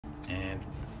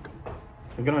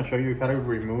I'm gonna show you how to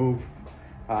remove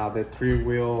the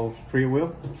freewheel.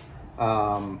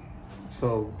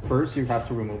 So first you have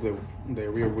to remove the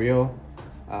rear wheel.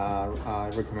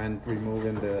 I recommend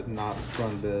removing the nuts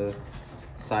from the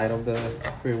side of the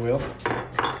freewheel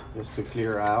just to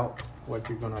clear out what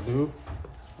you're gonna do.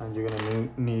 And you're gonna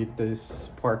need this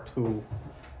part 2,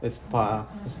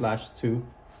 /2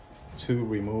 to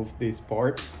remove this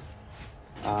part.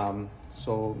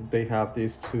 So they have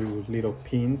these 2 little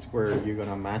pins where you're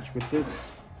gonna match with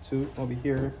this 2 over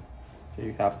here. So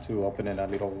you have to open it a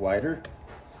little wider.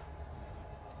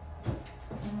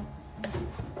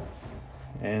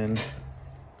 And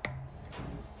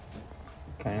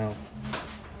kind of,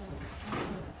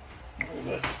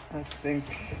 I think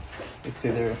it's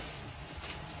either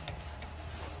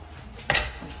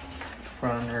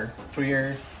front or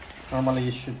rear. Normally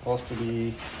it's supposed to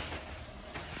be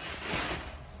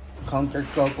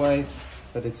counterclockwise,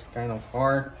 but it's kind of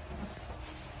hard.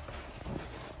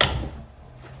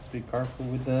 Just be careful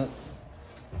with that.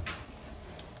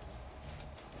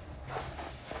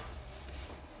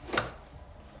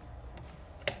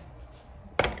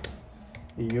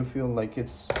 If you feel like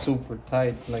it's super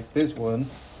tight like this one,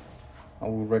 I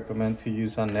would recommend to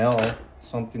use a nail,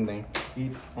 something that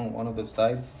hit on one of the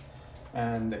sides,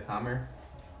 and the hammer.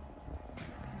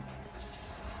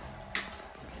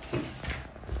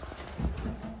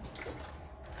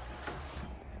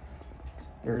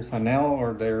 There's a nail,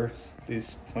 or there's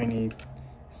this pointy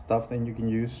stuff that you can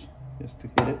use just to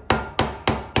hit it.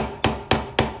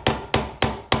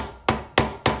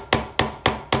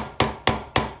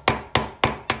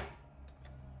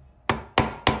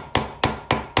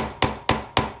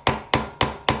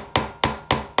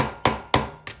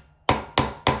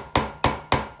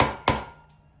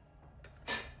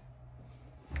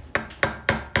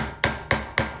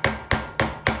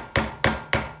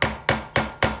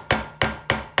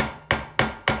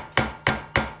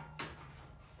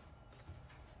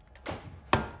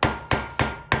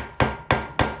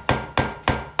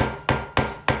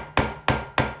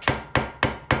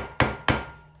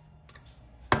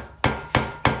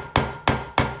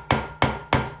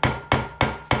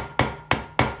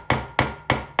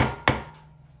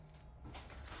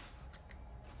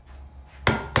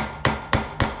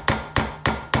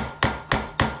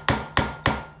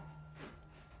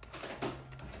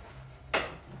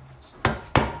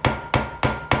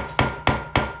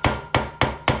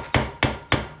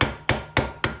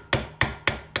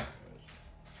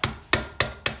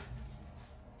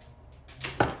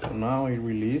 So now it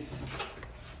releases.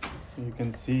 You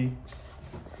can see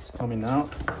it's coming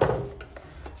out.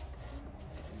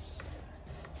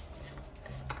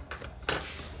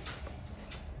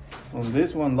 On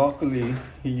this one, luckily,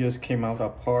 he just came out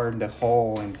apart, the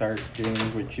whole entire thing,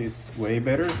 which is way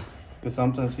better, because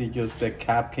sometimes the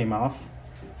cap came off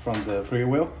from the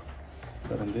freewheel.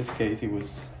 But in this case, it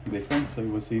was different, so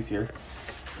it was easier,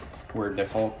 where the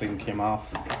whole thing came off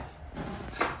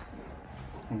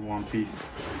in one piece.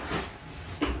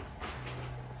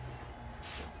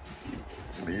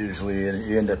 But usually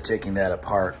you end up taking that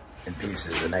apart in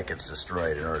pieces and that gets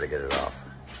destroyed in order to get it off.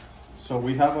 So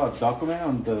we have a document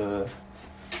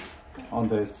on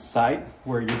the side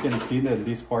where you can see that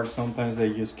this part sometimes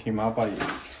they just came out by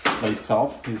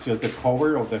itself. It's just the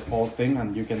cover of the whole thing,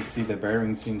 and you can see the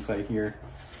bearings inside here.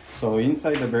 So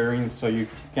inside the bearings, so you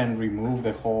can remove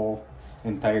the whole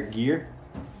entire gear.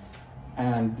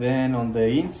 And then on the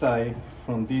inside,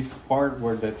 from this part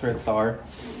where the threads are,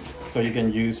 so you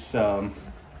can use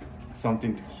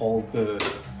something to hold the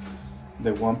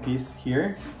one piece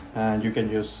here, and you can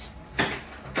just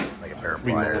like a pair of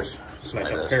pliers, like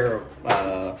a pair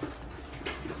of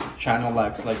channel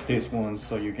locks like this one,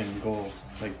 so you can go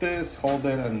like this, hold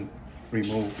it, and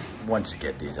remove once you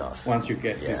get these off. Once you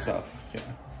get this off, yeah.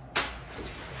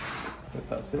 But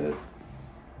that's it.